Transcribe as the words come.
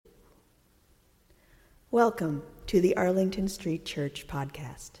Welcome to the Arlington Street Church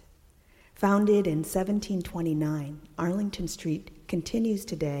podcast. Founded in 1729, Arlington Street continues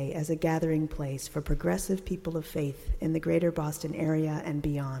today as a gathering place for progressive people of faith in the greater Boston area and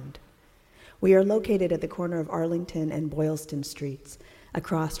beyond. We are located at the corner of Arlington and Boylston Streets,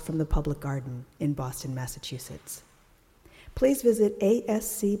 across from the Public Garden in Boston, Massachusetts. Please visit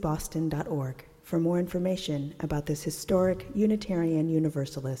ascboston.org for more information about this historic Unitarian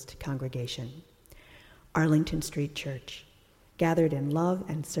Universalist congregation. Arlington Street Church, gathered in love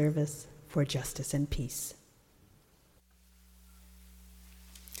and service for justice and peace.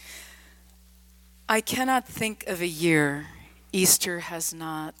 I cannot think of a year Easter has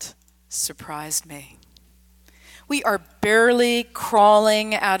not surprised me. We are barely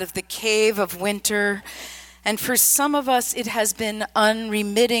crawling out of the cave of winter, and for some of us it has been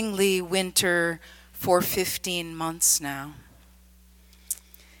unremittingly winter for 15 months now.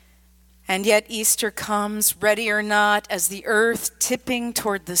 And yet Easter comes, ready or not, as the earth, tipping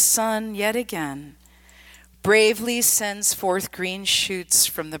toward the sun yet again, bravely sends forth green shoots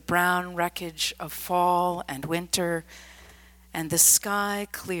from the brown wreckage of fall and winter, and the sky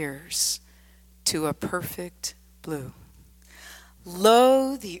clears to a perfect blue.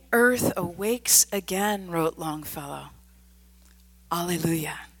 Lo, the earth awakes again, wrote Longfellow.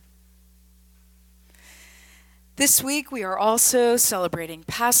 Alleluia. This week we are also celebrating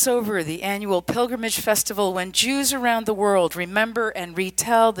Passover, the annual pilgrimage festival when Jews around the world remember and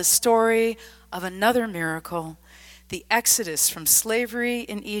retell the story of another miracle, the exodus from slavery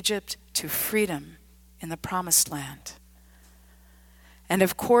in Egypt to freedom in the Promised Land. And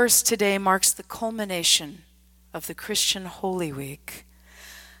of course, today marks the culmination of the Christian Holy Week.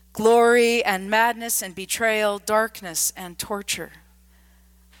 Glory and madness and betrayal, darkness and torture.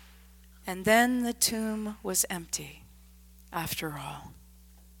 And then the tomb was empty, after all.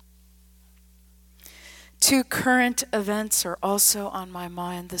 Two current events are also on my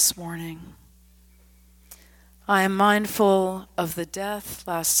mind this morning. I am mindful of the death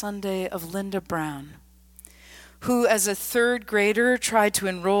last Sunday of Linda Brown, who as a third grader tried to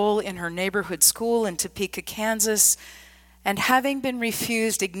enroll in her neighborhood school in Topeka, Kansas, and having been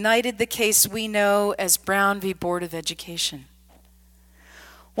refused, ignited the case we know as Brown v. Board of Education.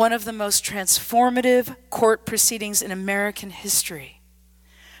 One of the most transformative court proceedings in American history.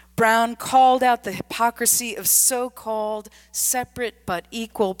 Brown called out the hypocrisy of so-called separate but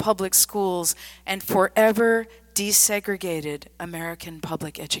equal public schools and forever desegregated American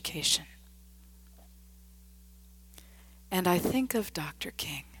public education. And I think of Dr.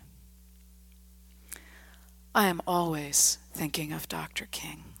 King. I am always thinking of Dr.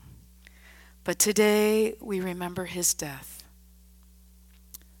 King. But today we remember his death.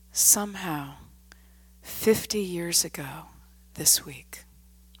 Somehow, 50 years ago this week.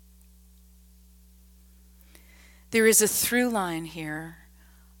 There is a through line here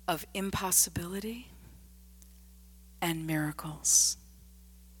of impossibility and miracles.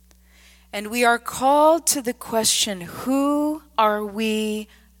 And we are called to the question, who are we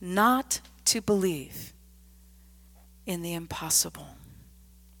not to believe in the impossible?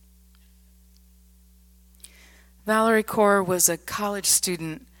 Valerie Kaur was a college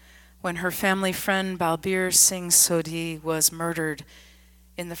student when her family friend Balbir Singh Sodhi was murdered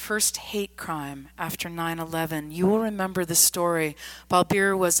in the first hate crime after 9/11. You will remember the story.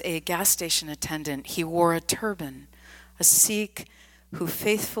 Balbir was a gas station attendant. He wore a turban, a Sikh who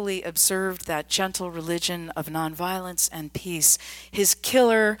faithfully observed that gentle religion of nonviolence and peace. His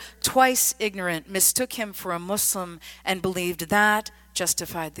killer, twice ignorant, mistook him for a Muslim and believed that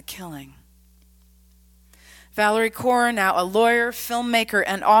justified the killing. Valerie Kaur, now a lawyer, filmmaker,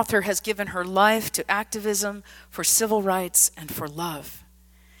 and author, has given her life to activism for civil rights and for love.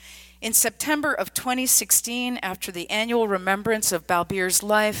 In September of 2016, after the annual remembrance of Balbir's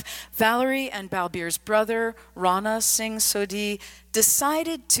life, Valerie and Balbir's brother, Rana Singh Sodhi,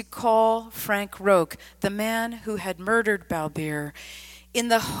 decided to call Frank Roque, the man who had murdered Balbir, in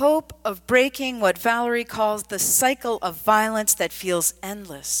the hope of breaking what Valerie calls the cycle of violence that feels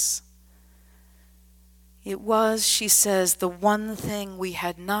endless. It was, she says, the one thing we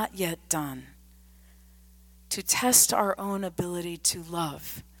had not yet done to test our own ability to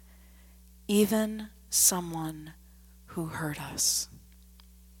love, even someone who hurt us.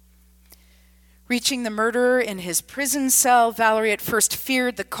 Reaching the murderer in his prison cell, Valerie at first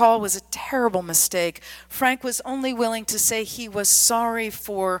feared the call was a terrible mistake. Frank was only willing to say he was sorry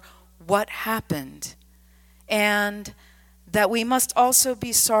for what happened and that we must also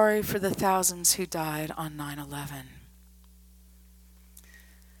be sorry for the thousands who died on 9/11.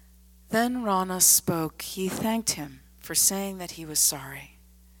 Then Rana spoke. He thanked him for saying that he was sorry.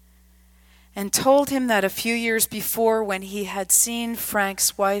 and told him that a few years before, when he had seen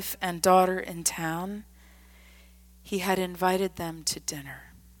Frank's wife and daughter in town, he had invited them to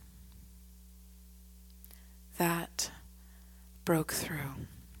dinner. That broke through.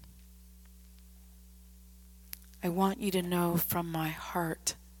 "I want you to know from my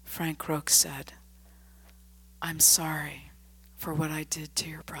heart," Frank Roque said, "I'm sorry for what I did to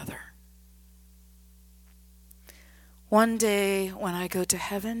your brother. One day when I go to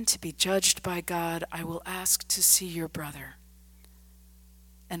heaven to be judged by God, I will ask to see your brother,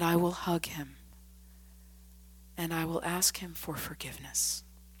 and I will hug him, and I will ask him for forgiveness."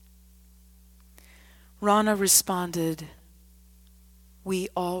 Rana responded, "We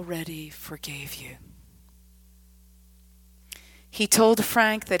already forgave you." He told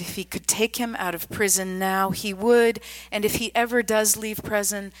Frank that if he could take him out of prison now, he would, and if he ever does leave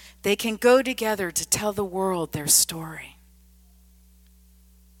prison, they can go together to tell the world their story.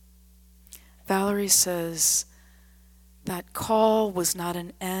 Valerie says that call was not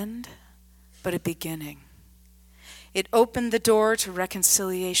an end, but a beginning. It opened the door to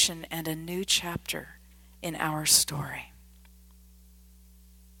reconciliation and a new chapter in our story.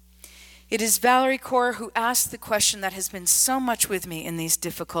 It is Valerie Kaur who asked the question that has been so much with me in these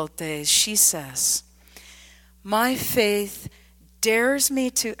difficult days. She says, "My faith dares me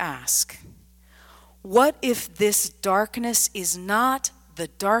to ask, what if this darkness is not the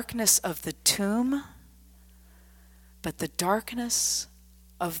darkness of the tomb, but the darkness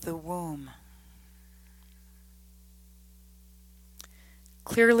of the womb?"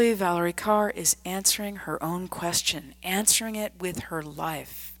 Clearly, Valerie Kaur is answering her own question, answering it with her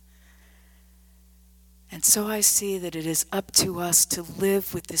life. And so I see that it is up to us to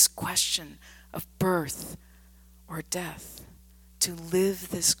live with this question of birth or death, to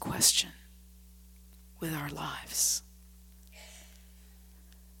live this question with our lives.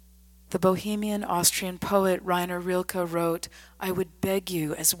 The Bohemian Austrian poet Rainer Rilke wrote, "I would beg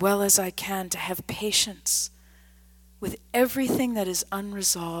you as well as I can to have patience with everything that is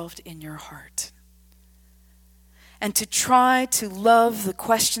unresolved in your heart, and to try to love the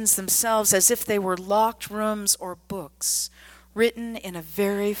questions themselves as if they were locked rooms or books written in a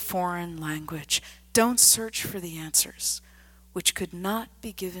very foreign language. Don't search for the answers, which could not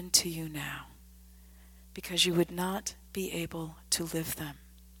be given to you now, because you would not be able to live them.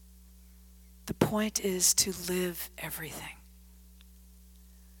 The point is to live everything.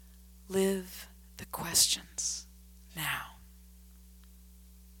 Live the questions now."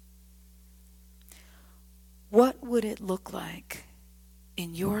 What would it look like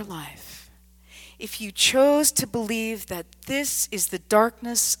in your life if you chose to believe that this is the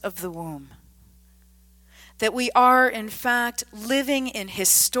darkness of the womb? That we are, in fact, living in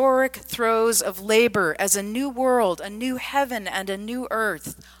historic throes of labor as a new world, a new heaven, and a new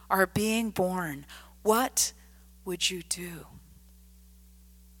earth are being born. What would you do?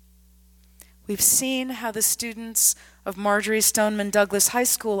 We've seen how the students of Marjory Stoneman Douglas High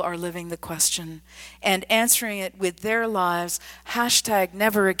School are living the question and answering it with their lives.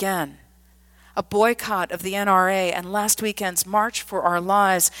 #NeverAgain, a boycott of the NRA, and last weekend's March for Our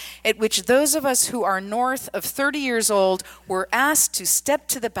Lives, at which those of us who are north of 30 years old were asked to step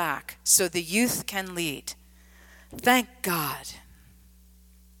to the back so the youth can lead. Thank God.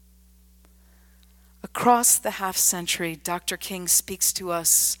 Across the half-century, Dr. King speaks to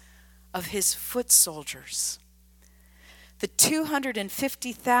us of his foot soldiers, the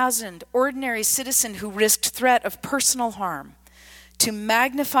 250,000 ordinary citizen who risked threat of personal harm to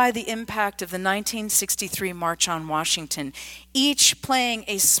magnify the impact of the 1963 March on Washington, each playing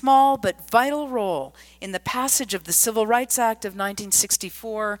a small but vital role in the passage of the Civil Rights Act of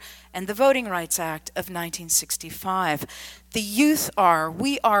 1964 and the Voting Rights Act of 1965.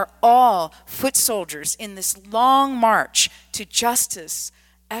 We are all foot soldiers in this long march to justice,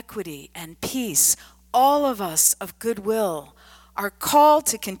 equity, and peace. All of us of goodwill are called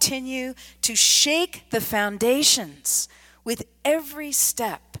to continue to shake the foundations with every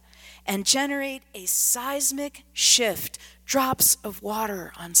step and generate a seismic shift, drops of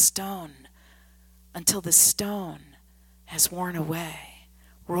water on stone, until the stone has worn away,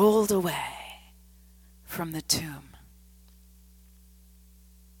 rolled away from the tomb.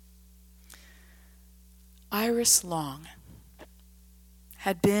 Iris Long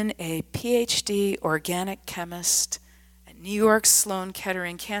had been a PhD organic chemist at New York's Sloan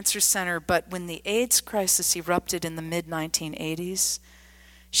Kettering Cancer Center, but when the AIDS crisis erupted in the mid-1980s,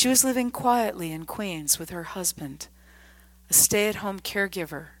 she was living quietly in Queens with her husband, a stay-at-home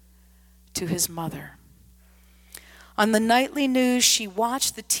caregiver to his mother. On the nightly news, she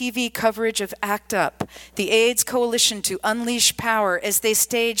watched the TV coverage of ACT UP, the AIDS coalition to unleash power, as they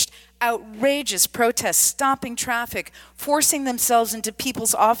staged outrageous protests, stopping traffic, forcing themselves into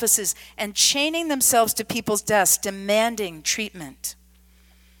people's offices, and chaining themselves to people's desks, demanding treatment.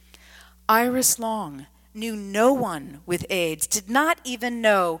 Iris Long knew no one with AIDS, did not even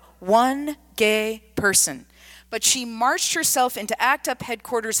know one gay person. But she marched herself into ACT UP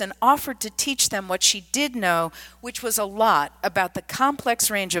headquarters and offered to teach them what she did know, which was a lot about the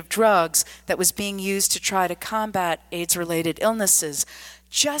complex range of drugs that was being used to try to combat AIDS-related illnesses.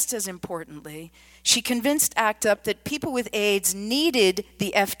 Just as importantly, she convinced ACT UP that people with AIDS needed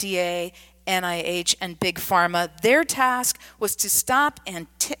the FDA, NIH, and Big Pharma. Their task was to stop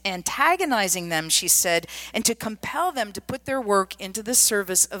antagonizing them, she said, and to compel them to put their work into the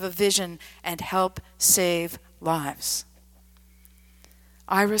service of a vision and help save lives.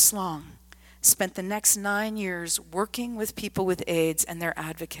 Iris Long spent the next 9 years working with people with AIDS and their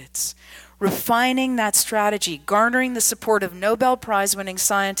advocates, refining that strategy, garnering the support of Nobel Prize-winning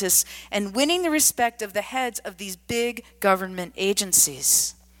scientists, and winning the respect of the heads of these big government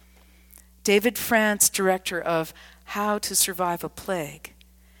agencies. David France, director of How to Survive a Plague,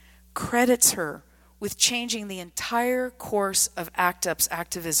 credits her with changing the entire course of ACT UP's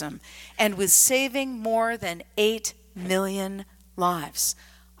activism and with saving more than 8 million lives.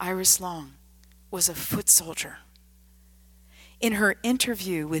 Iris Long was a foot soldier. In her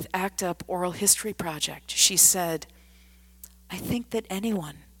interview with ACT UP Oral History Project, she said, "I think that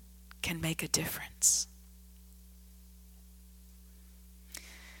anyone can make a difference."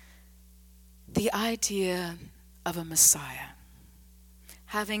 The idea of a Messiah,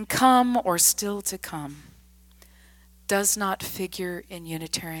 having come or still to come, does not figure in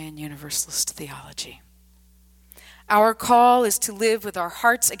Unitarian Universalist theology. Our call is to live with our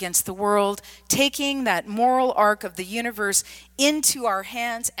hearts against the world, taking that moral arc of the universe into our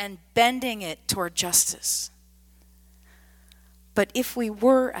hands and bending it toward justice. But if we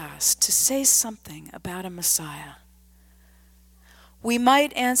were asked to say something about a Messiah, we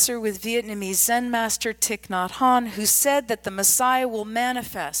might answer with Vietnamese Zen master Thich Nhat Hanh, who said that the Messiah will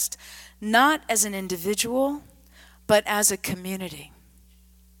manifest not as an individual, but as a community.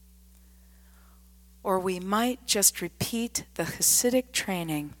 Or we might just repeat the Hasidic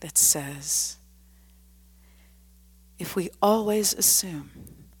training that says, if we always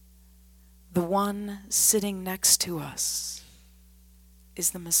assume the one sitting next to us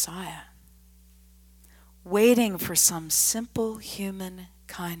is the Messiah, waiting for some simple human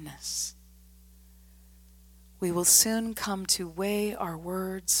kindness, we will soon come to weigh our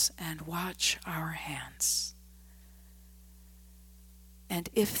words and watch our hands. And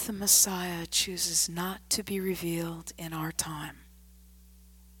if the Messiah chooses not to be revealed in our time,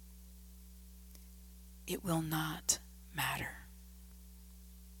 it will not matter.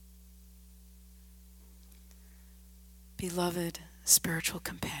 Beloved spiritual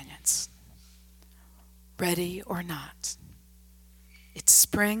companions, ready or not, it's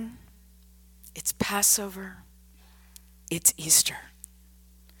spring, it's Passover, it's Easter.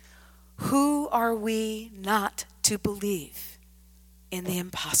 Who are we not to believe in the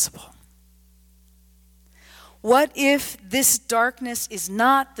impossible? What if this darkness is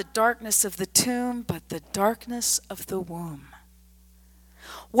not the darkness of the tomb, but the darkness of the womb?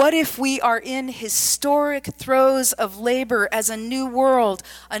 What if we are in historic throes of labor as a new world,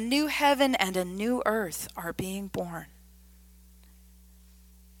 a new heaven, and a new earth are being born?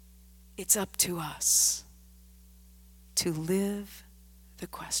 It's up to us to live the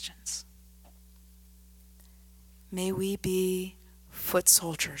questions. May we be foot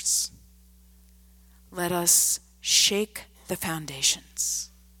soldiers. Let us shake the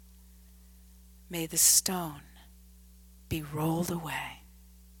foundations. May the stone be rolled away.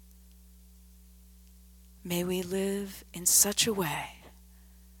 May we live in such a way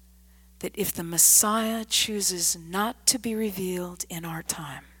that if the Messiah chooses not to be revealed in our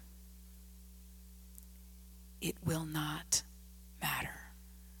time, it will not matter.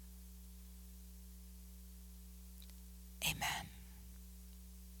 Amen.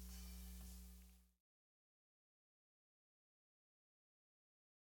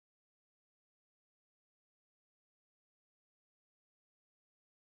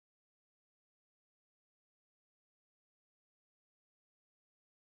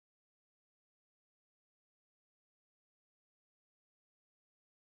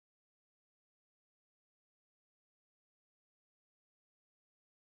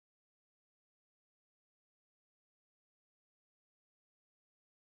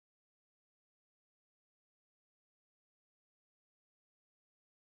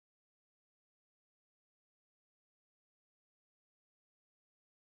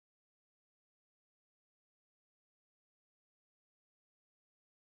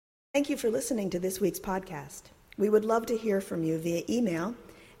 Thank you for listening to this week's podcast. We would love to hear from you via email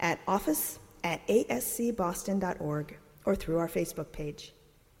at office@ascboston.org or through our Facebook page.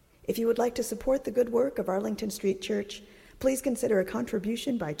 If you would like to support the good work of Arlington Street Church, please consider a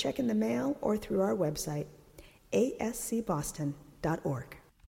contribution by check in the mail or through our website, ascboston.org.